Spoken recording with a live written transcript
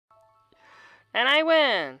And I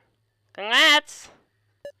win. Congrats.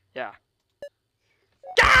 Yeah.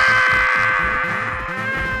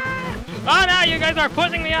 Oh no, you guys are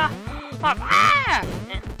pushing me off. Ah!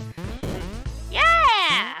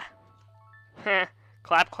 Yeah!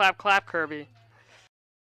 Clap, clap, clap, Kirby.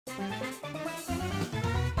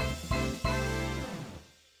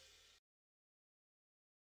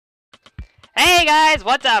 Hey guys,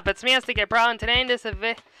 what's up? It's me, stkpro, and today in this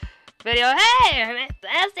video, hey,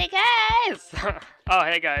 STKs! Oh,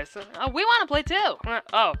 hey guys. Oh, we want to play too.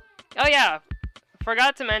 Oh yeah.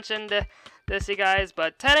 Forgot to mention this, you guys,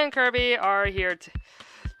 but Ted and Kirby are here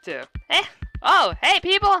too. Hey, oh, hey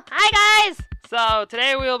people, hi guys! So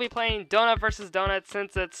today we will be playing Donut versus Donut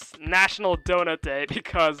since it's National Doughnut Day,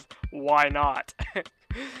 because why not?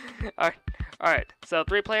 Alright, so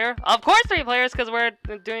 3-player? Of course 3 players, because we're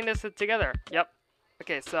doing this together. Yep.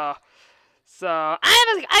 Okay, so I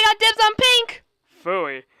got dibs on pink!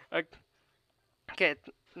 Phooey. Okay,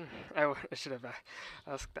 I should have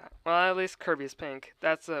asked that. Well, at least Kirby's pink.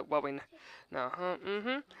 That's what we know.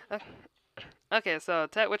 Okay, so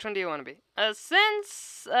Ted, which one do you want to be?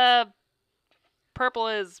 Since purple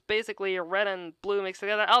is basically red and blue mixed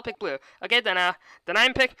together, I'll pick blue. Okay, then I'm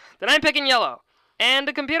picking yellow. And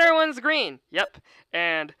the computer one's green. Yep.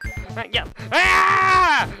 And yep.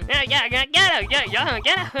 Ah! Yeah, get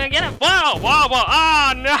it. Whoa.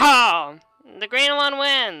 Oh no! The green one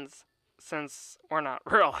wins. Since we're not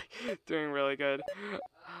really doing really good.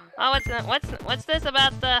 Oh, what's this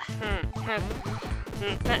about the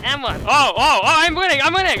M1? Oh, I'm winning. No,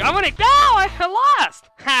 I lost.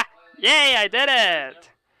 Ha! Yay, I did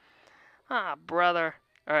it. Ah, brother.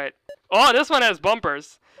 All right. Oh, this one has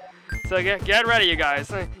bumpers. So get ready, you guys.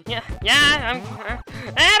 Yeah, and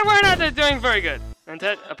we're not doing very good. And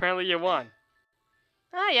Ted, apparently you won.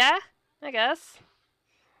 Oh yeah, I guess.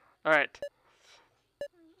 All right.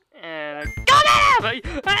 And go get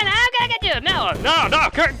him! I'm gonna get you. No.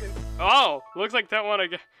 Oh, looks like that one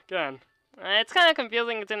again. It's kind of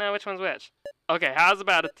confusing to know which one's which. Okay, how's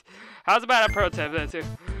about a pro tip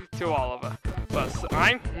to all of us?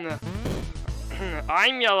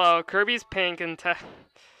 I'm yellow, Kirby's pink, and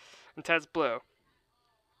Ted's blue.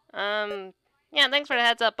 Yeah, thanks for the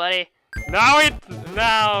heads up, buddy. Now,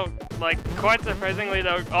 like, quite surprisingly,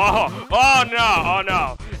 though. Oh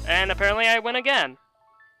no. And apparently I win again.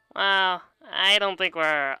 Well, I don't think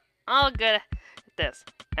we're all good at this.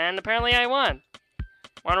 And apparently I won.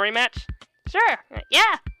 Want a rematch? Sure.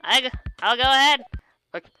 Yeah, I'll go ahead.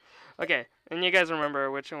 Okay, and you guys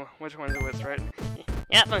remember which one's which, right?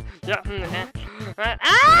 Yep.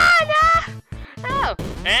 Ah, no!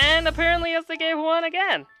 And apparently STK won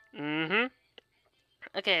again.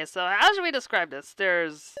 Okay, so how should we describe this?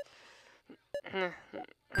 There's 4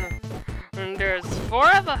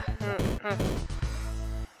 of us.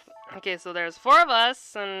 Okay, so there's 4 of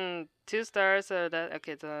us and 2 stars. So that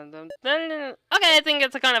okay. Okay, I think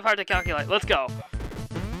it's kind of hard to calculate. Let's go.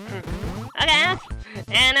 Okay,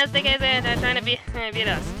 and STK is trying to beat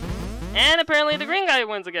us. And apparently the green guy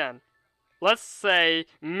wins again. Let's say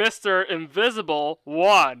Mr. Invisible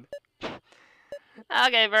won.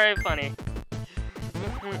 Okay, very funny.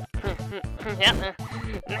 Yep.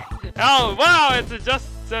 Oh, wow, it's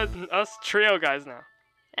just us trio guys now.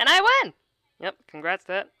 And I win! Yep, congrats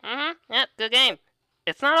to that. Yep, good game.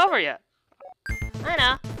 It's not over yet. I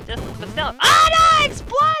know, but still. Oh no, I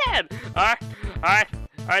exploded!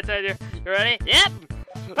 Alright, Ted, you ready? Yep!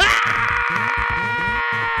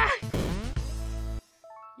 Ah!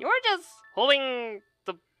 You were just holding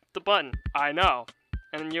the button. I know.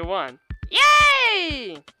 And you won.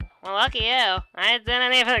 Yay! Well, lucky you. I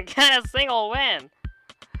didn't even get a single win.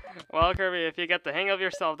 Well, Kirby, if you get the hang of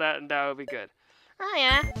yourself, that would be good. Oh,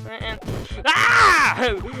 yeah. Ah!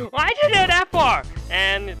 Why'd you do that for?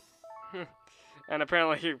 And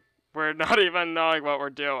apparently we're not even knowing what we're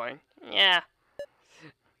doing. Yeah.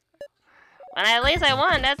 Well, at least I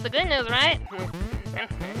won. That's the good news, right?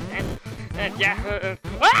 Yeah.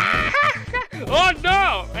 Oh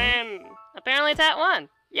no! And apparently Tat won.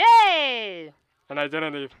 Yay! And I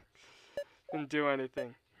didn't even do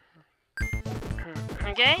anything.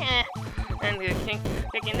 Okay, and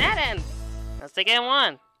kicking that in. Let's take it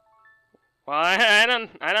 1. Well, I don't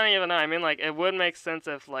even know. I mean, like, it would make sense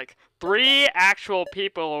if like 3 actual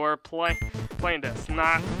people were playing this,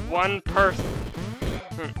 not one person.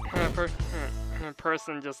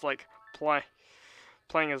 Person just like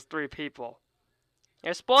playing as 3 people.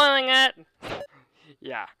 You're spoiling it.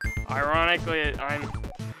 Yeah. Ironically,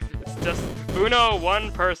 it's just Uno,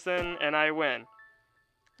 1 person, and I win.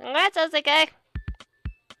 Congrats, STK.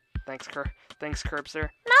 Thanks,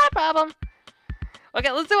 Curbster. Not a problem.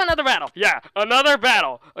 Okay, let's do another battle. Yeah, another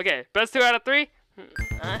battle. Okay, best 2 out of 3?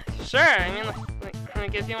 Sure, I mean,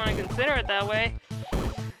 like if you want to consider it that way.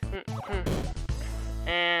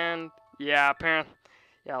 And, yeah, apparently,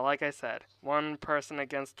 yeah, like I said, 1 person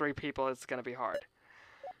against 3 people is gonna be hard.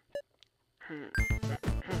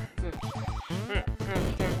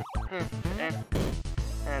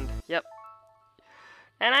 And, yep.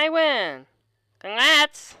 And I win!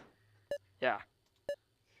 Congrats! Yeah.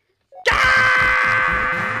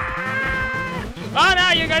 Oh no,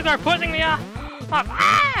 you guys are pushing me off!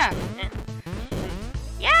 Ah!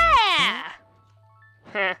 Yeah!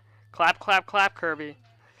 Clap, clap, clap, Kirby.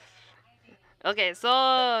 Okay,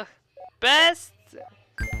 so best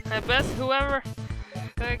whoever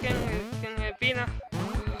can beat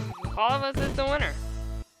all of us is the winner.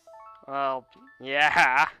 Well,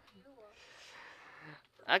 yeah.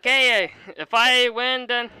 Okay, if I win,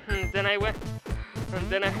 then I win.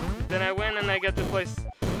 Then I win, and I get to play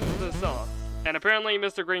the solo. And apparently,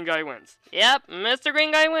 Mr. Green Guy wins. Yep, Mr.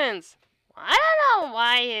 Green Guy wins. I don't know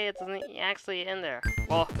why it's actually in there.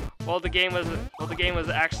 Well, the game was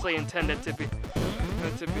actually intended to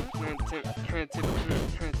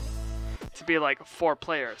be like 4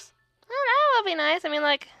 players. Oh, that would be nice. I mean,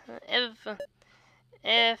 like,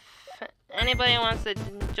 if anybody wants to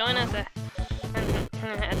join us at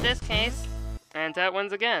this case, and that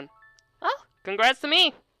wins again. Well, congrats to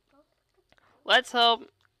me. Let's hope.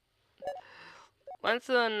 Let's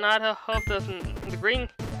not hope the green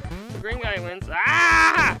guy wins.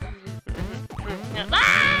 Ah!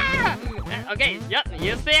 Ah! Okay, yep,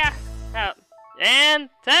 you stay out. And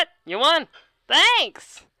Tet, you won.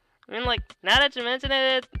 Thanks. I mean, like, now that you mention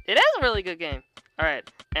it, it is a really good game. All right,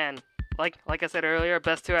 and like I said earlier,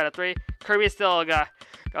 best 2 out of 3. Kirby still got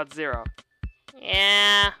 0.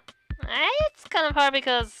 Yeah, it's kind of hard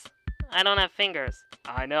because I don't have fingers.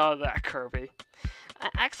 I know that, Kirby.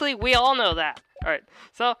 Actually, we all know that. All right,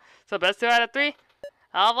 so best 2 out of 3.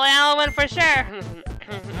 Hopefully I'll win for sure.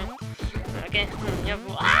 Okay.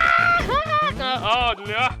 Oh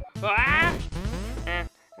no! Ah!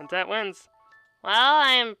 And that wins. Well,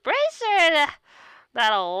 I'm pretty sure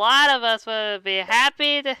that a lot of us would be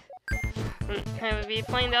happy to be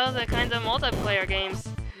playing those kinds of multiplayer games.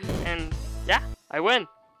 And yeah, I win.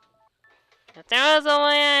 If there was a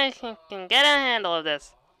way I can get a handle of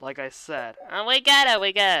this, like I said, we got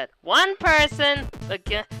it. 1 person,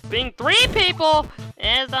 being 3 people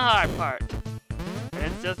is the hard part. And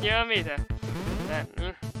it's just you and me to.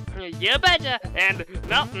 You betcha. And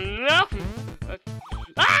no.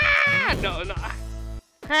 Ah! No.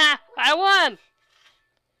 Ha! I won.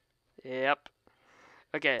 Yep.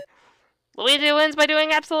 Okay. Luigi wins by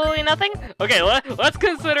doing absolutely nothing. Okay, let's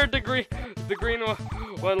consider the green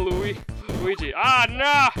one Luigi. Ah,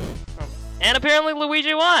 no. And apparently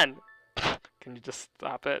Luigi won. Can you just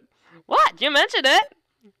stop it? What? You mentioned it.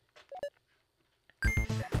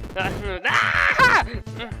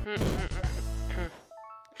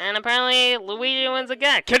 And apparently Luigi wins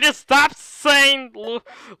again. Can you stop saying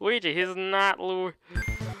Luigi? He's not Luigi.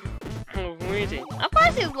 Of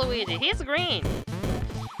course he's Luigi. He's green.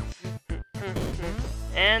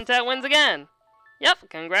 And Tet wins again. Yep.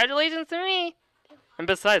 Congratulations to me. And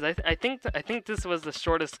besides, I think this was the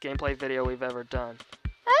shortest gameplay video we've ever done.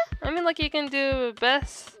 I mean, like, you can do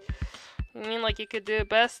best. I mean, like, you could do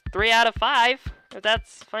best 3 out of 5 if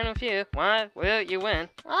that's fine with you. Well, you win.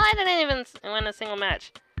 Well, I didn't even win a single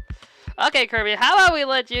match. Okay, Kirby, how about we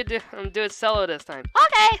let you do it solo this time?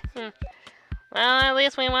 Okay. Well, at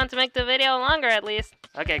least we want to make the video longer, at least.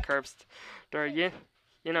 Okay, Curbs. You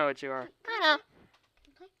know what you are. I know.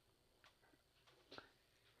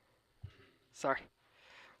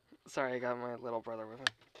 Sorry, I got my little brother with me.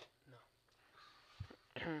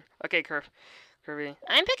 No. Okay, Kirby.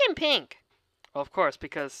 I'm picking pink. Well, of course,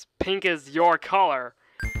 because pink is your color.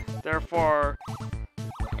 Therefore...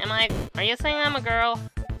 Are you saying I'm a girl?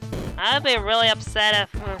 I would be really upset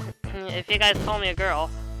if you guys call me a girl.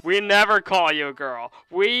 We never call you a girl.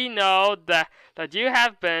 We know that you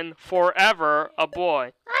have been forever a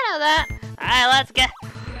boy. I know that. Alright, let's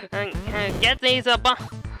get these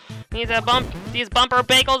bumper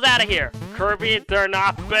bagels out of here. Kirby, they're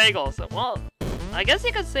not bagels. Well, I guess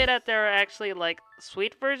you could say that they're actually like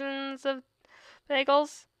sweet versions of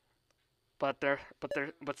bagels. But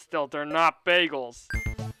still, they're not bagels.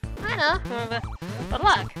 I know, but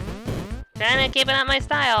look, kinda keeping up my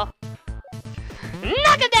style.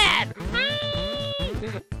 Knock it dead!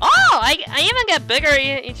 Oh, I even get bigger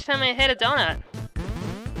each time I hit a donut.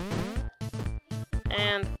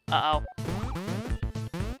 And uh-oh.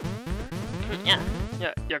 Yeah,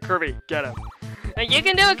 Kirby, get him. You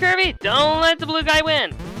can do it, Kirby. Don't let the blue guy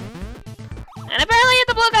win. And apparently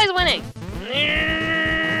the blue guy's winning.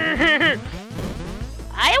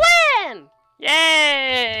 I win!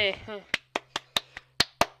 Yay!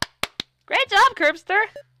 Great job, Curbster.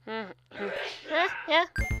 Yeah,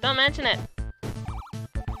 don't mention it.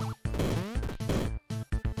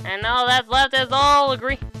 And all that's left is all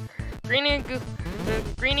greeny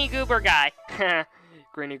goober guy.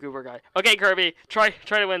 Greeny goober guy. Okay, Kirby, try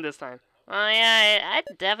to win this time. Oh yeah,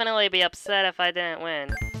 I'd definitely be upset if I didn't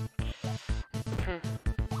win.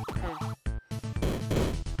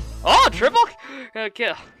 Oh, triple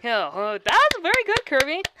kill. Oh, that was very good,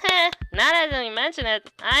 Kirby. Now that you mention it,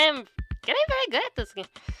 I am getting very good at this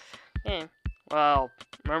game. Well,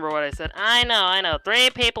 remember what I said? I know.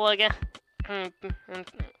 3 people again.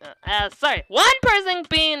 Sorry, 1 person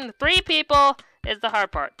being 3 people is the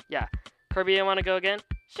hard part. Yeah. Kirby, you want to go again?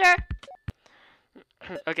 Sure.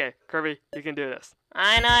 Okay, Kirby, you can do this.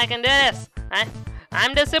 I know I can do this.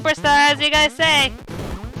 I'm the superstar, as you guys say.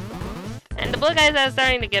 And the blue guys are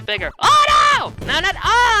starting to get bigger. Oh no! No, not.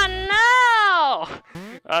 Oh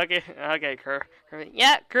no! Okay, Kirby.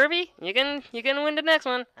 Yeah, Kirby, you can win the next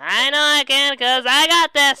one. I know I can, cause I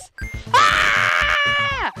got this.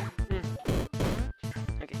 Ah!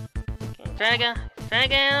 Okay. Try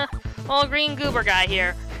again. Old green goober guy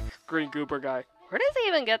here. Green goober guy. Where does he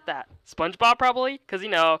even get that? SpongeBob probably, cause you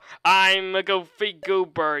know I'm a goofy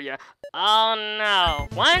goober. Yeah. Oh no!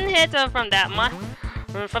 1 hit from that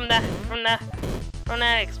from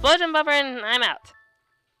that explosion bumper, and I'm out.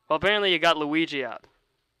 Well, apparently you got Luigi out.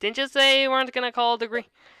 Didn't you say you weren't gonna call the green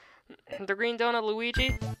donut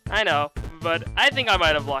Luigi? I know, but I think I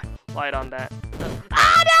might have lied on that. Oh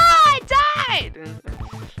no! I died!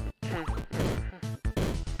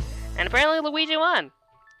 And apparently Luigi won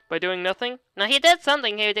by doing nothing. No, he did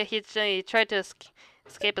something. He tried to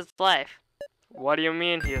escape his life. What do you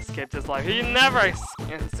mean he escaped his life? He never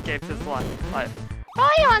escaped his life. Oh,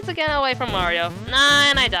 he wants to get away from Mario. Nah,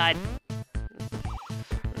 and I died.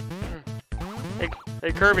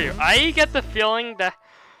 Hey Kirby, I get the feeling that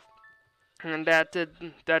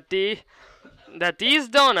these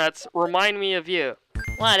donuts remind me of you.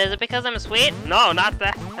 What, is it because I'm sweet? No, not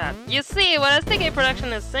that. You see, what a sticky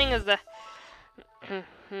production is saying is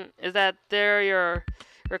that they're your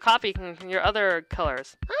copy, your other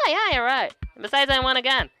colors. Oh yeah, you're right. Besides, I won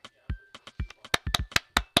again.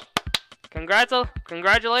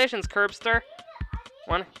 Congratulations, Curbster.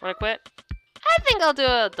 Wanna quit? I think I'll do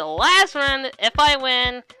the last run if I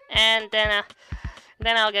win, and then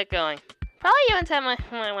I'll get going. Probably you and Ted might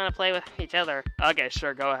want to play with each other. Okay,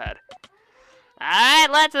 sure, go ahead. All right,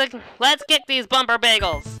 let's kick these bumper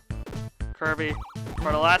bagels. Kirby,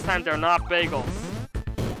 for the last time, they're not bagels.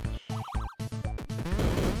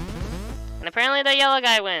 And apparently the yellow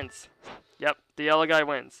guy wins. Yep, the yellow guy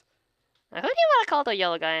wins. Now, who do you want to call the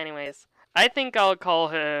yellow guy anyways? I think I'll call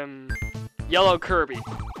him Yellow Kirby.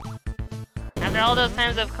 After all those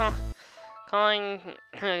times of calling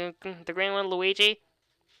the green one Luigi,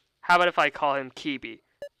 how about if I call him Kibi?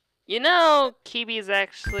 You know, Kibi's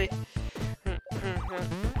actually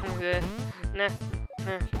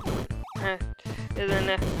isn't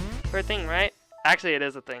a thing, right? Actually, it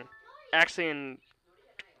is a thing. Actually, in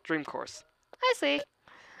Dream Course. I see.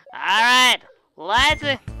 All right, let's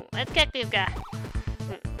kick these guys.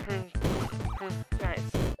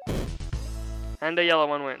 Nice. And the yellow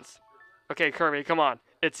one wins. Okay, Kirby, come on.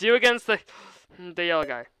 It's you against the yellow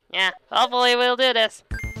guy. Yeah, hopefully we'll do this.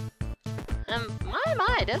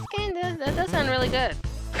 This game that does sound really good.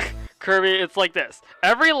 Kirby, it's like this.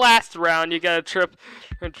 Every last round, you get a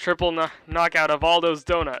triple knockout of all those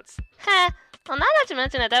donuts. Heh. Well, now that you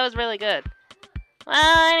mention it, that was really good.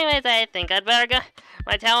 Well, anyways, I think I'd better get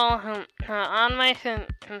my towel on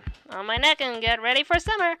my neck and get ready for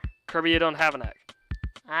summer. Kirby, you don't have a neck.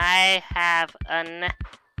 I have a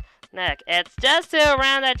neck. It's just too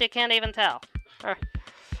round that you can't even tell.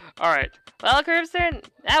 Alright. Well, Curbster,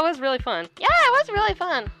 that was really fun. Yeah, it was really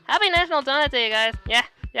fun. Happy National Doughnut Day, you guys.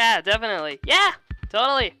 Yeah, definitely. Yeah,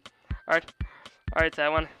 totally. Alright, so I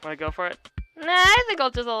want to go for it? Nah, I think I'll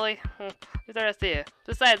just leave the rest of you.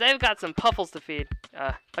 Besides, I've got some puffles to feed.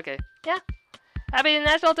 Okay. Yeah. Happy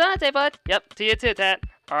National Doughnut Day, bud. Yep, to you too, Tat.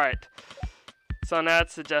 Alright. So now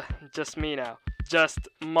it's just me now. Just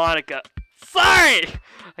Monica. Sorry!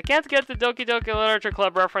 I can't get the Doki Doki Literature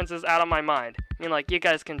Club references out of my mind. I mean, like, you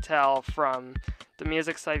guys can tell from the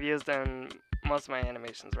musics I've used in most of my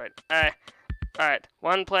animations, right? Alright,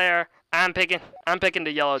 1 player. I'm picking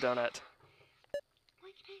the yellow donut.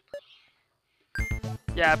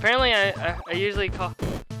 Yeah, apparently I usually call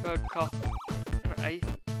I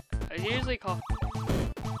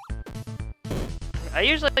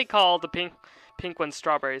usually call the pink pink one's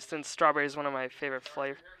strawberry, since strawberry is one of my favorite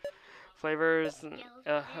flavors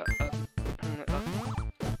of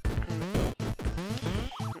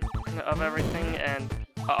everything. And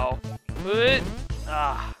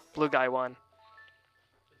blue guy won.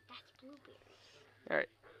 All right.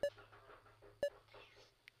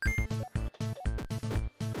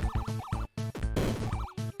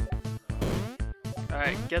 All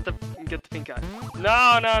right, get the pink guy.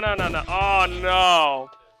 No. Oh no.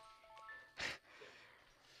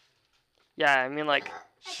 Yeah, I mean, like,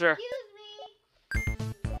 sure.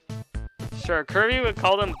 Sure, Kirby would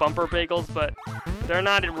call them bumper bagels, but they're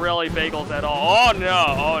not really bagels at all.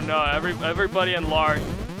 Oh no. Everybody enlarged.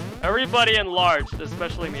 Everybody enlarged,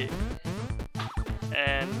 especially me.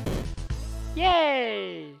 And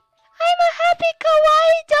yay! I'm a happy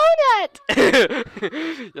kawaii donut.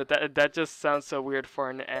 Yeah, that just sounds so weird for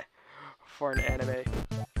an anime.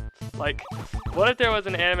 Like, what if there was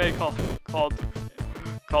an anime called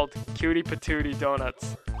Cutie Patootie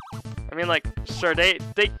Donuts? I mean, like, sure, they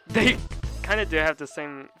kind of do have the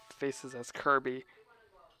same faces as Kirby.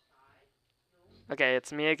 Okay,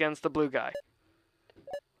 it's me against the blue guy.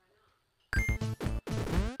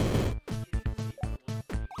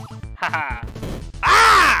 Haha!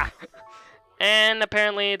 Ah! And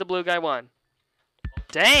apparently the blue guy won.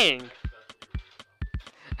 Dang!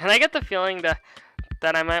 And I get the feeling that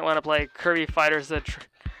I might want to play Kirby Fighters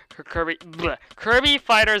Kirby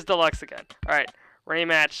Fighters Deluxe again. All right,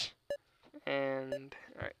 rematch. And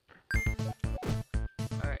all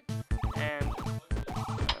right, and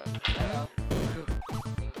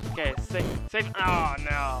okay, safe. Oh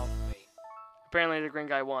no! Apparently the green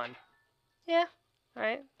guy won. Yeah. All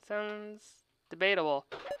right, sounds debatable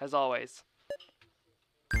as always.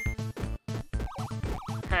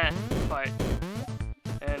 Fight.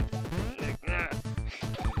 And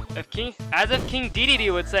if King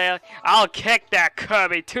DDD would say, "I'll kick that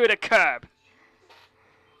Kirby to the curb."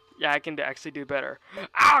 Yeah, I can actually do better.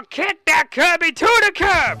 I'll kick that Kirby to the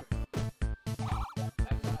curb!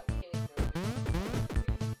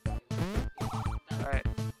 Alright.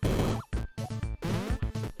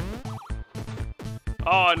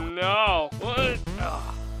 Oh no! What?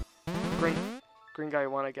 Oh. Green guy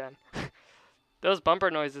won again. Those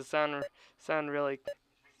bumper noises sound really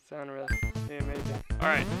amazing.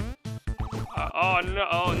 Alright. Oh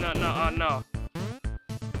no.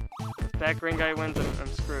 If that green guy wins, I'm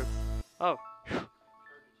screwed. Oh.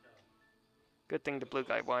 Good thing the blue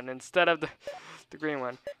guy won instead of the green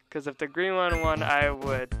one. Because if the green one won, I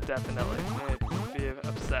would definitely be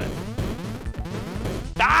upset.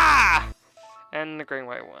 Ah! And the green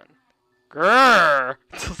white won. Grrr!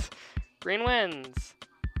 Green wins.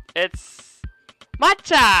 It's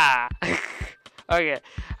Macha! Okay.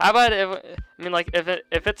 How about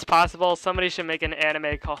if it's possible, somebody should make an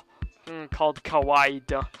anime called Kawaii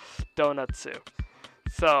Donutsu.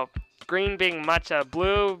 So, green being matcha,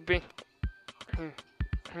 blue being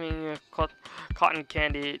cotton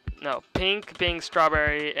candy, no, pink being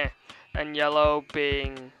strawberry, and yellow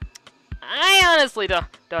being, I honestly don't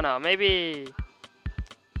know, maybe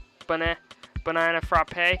banana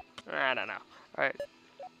frappe? I don't know. Alright.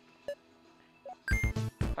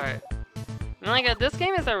 I mean, this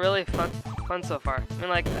game is really fun so far. I mean,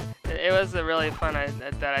 like, it was really fun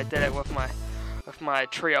that I did it with my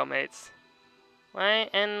trio mates. Right?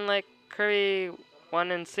 And like Kirby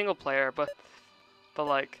won in single player, but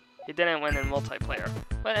like he didn't win in multiplayer.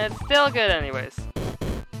 But it's still good anyways.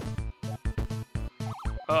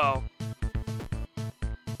 Uh-oh.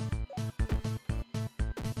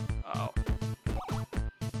 Uh-oh.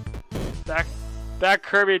 That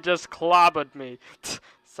Kirby just clobbered me.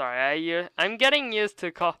 Sorry, I'm getting used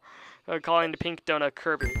to calling the pink donut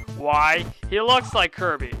Kirby. Why? He looks like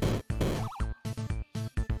Kirby.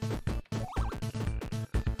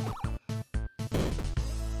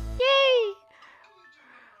 Yay!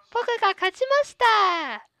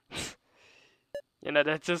 You know,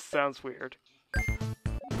 that just sounds weird. I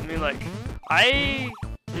mean, like, I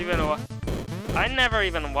never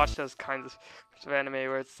even watched those kinds of anime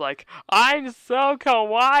where it's like, I'm so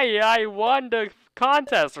kawaii, I won the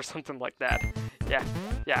contest or something like that. Yeah.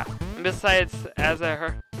 And besides, as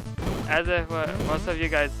most of you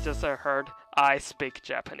guys just heard, I speak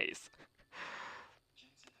Japanese.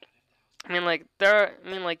 I mean, like,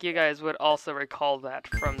 you guys would also recall that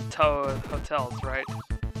from Toho Hotels, right?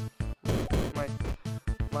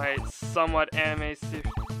 My somewhat anime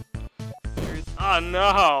series. Oh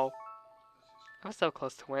no! I was so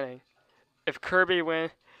close to winning. If Kirby wins,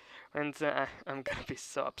 I'm gonna be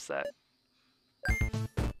so upset.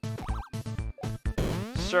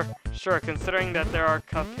 Sure, considering that there are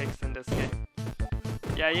cupcakes in this game.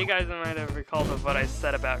 Yeah, you guys might have recalled of what I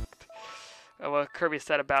said about what Kirby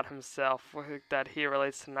said about himself, that he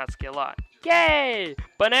relates to Natsuki a lot. Yay!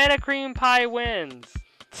 Banana cream pie wins.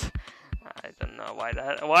 I don't know why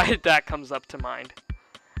that comes up to mind.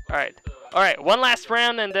 All right, one last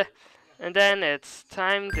round, and then it's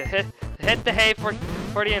time to hit the hay for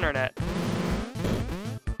the internet.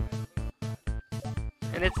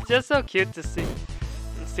 And it's just so cute to see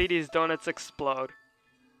these donuts explode.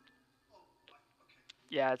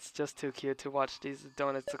 Yeah, it's just too cute to watch these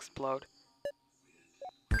donuts explode.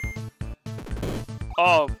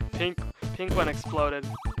 Oh, pink one exploded.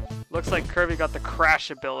 Looks like Kirby got the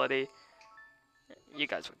crash ability. You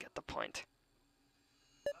guys would get the point.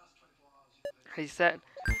 He said,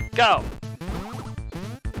 go!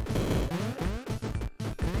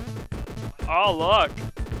 Oh, look!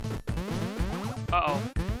 Uh-oh.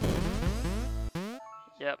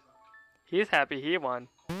 Yep. He's happy he won.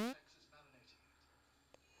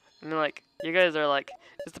 I mean, like, you guys are like,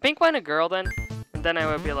 is the pink one a girl then? And then I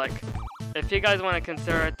would be like, if you guys want to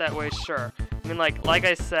consider it that way, sure. I mean, like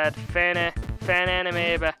I said, fan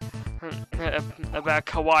anime about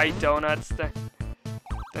kawaii donuts,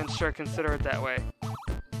 then sure, consider it that way.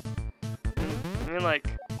 I mean, like,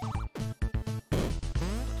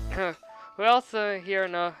 who else here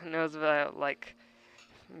knows about, like,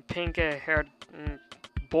 pink-haired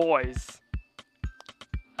boys?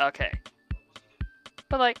 Okay.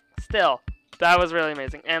 But, like, still, that was really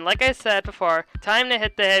amazing. And like I said before, time to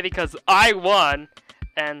hit the hay because I won.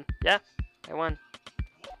 And, yeah, I won.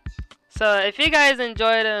 So, if you guys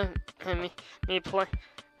enjoyed me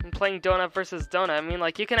playing Donut versus Donut, I mean,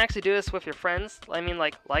 like, you can actually do this with your friends. I mean,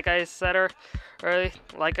 like I said earlier,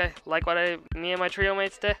 me and my trio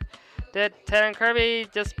mates did. Ted and Kirby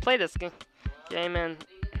just played this game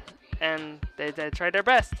and they tried their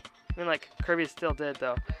best. I mean, like, Kirby still did,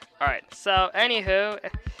 though. Alright, so, anywho,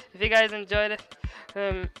 if you guys enjoyed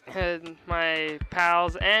my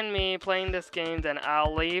pals and me playing this game, then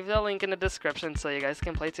I'll leave the link in the description so you guys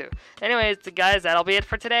can play too. Anyways, guys, that'll be it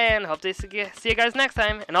for today, and hope to see you guys next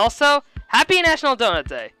time. And also, happy National Doughnut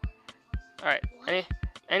Day! Alright,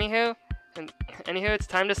 anywho, it's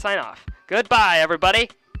time to sign off. Goodbye, everybody!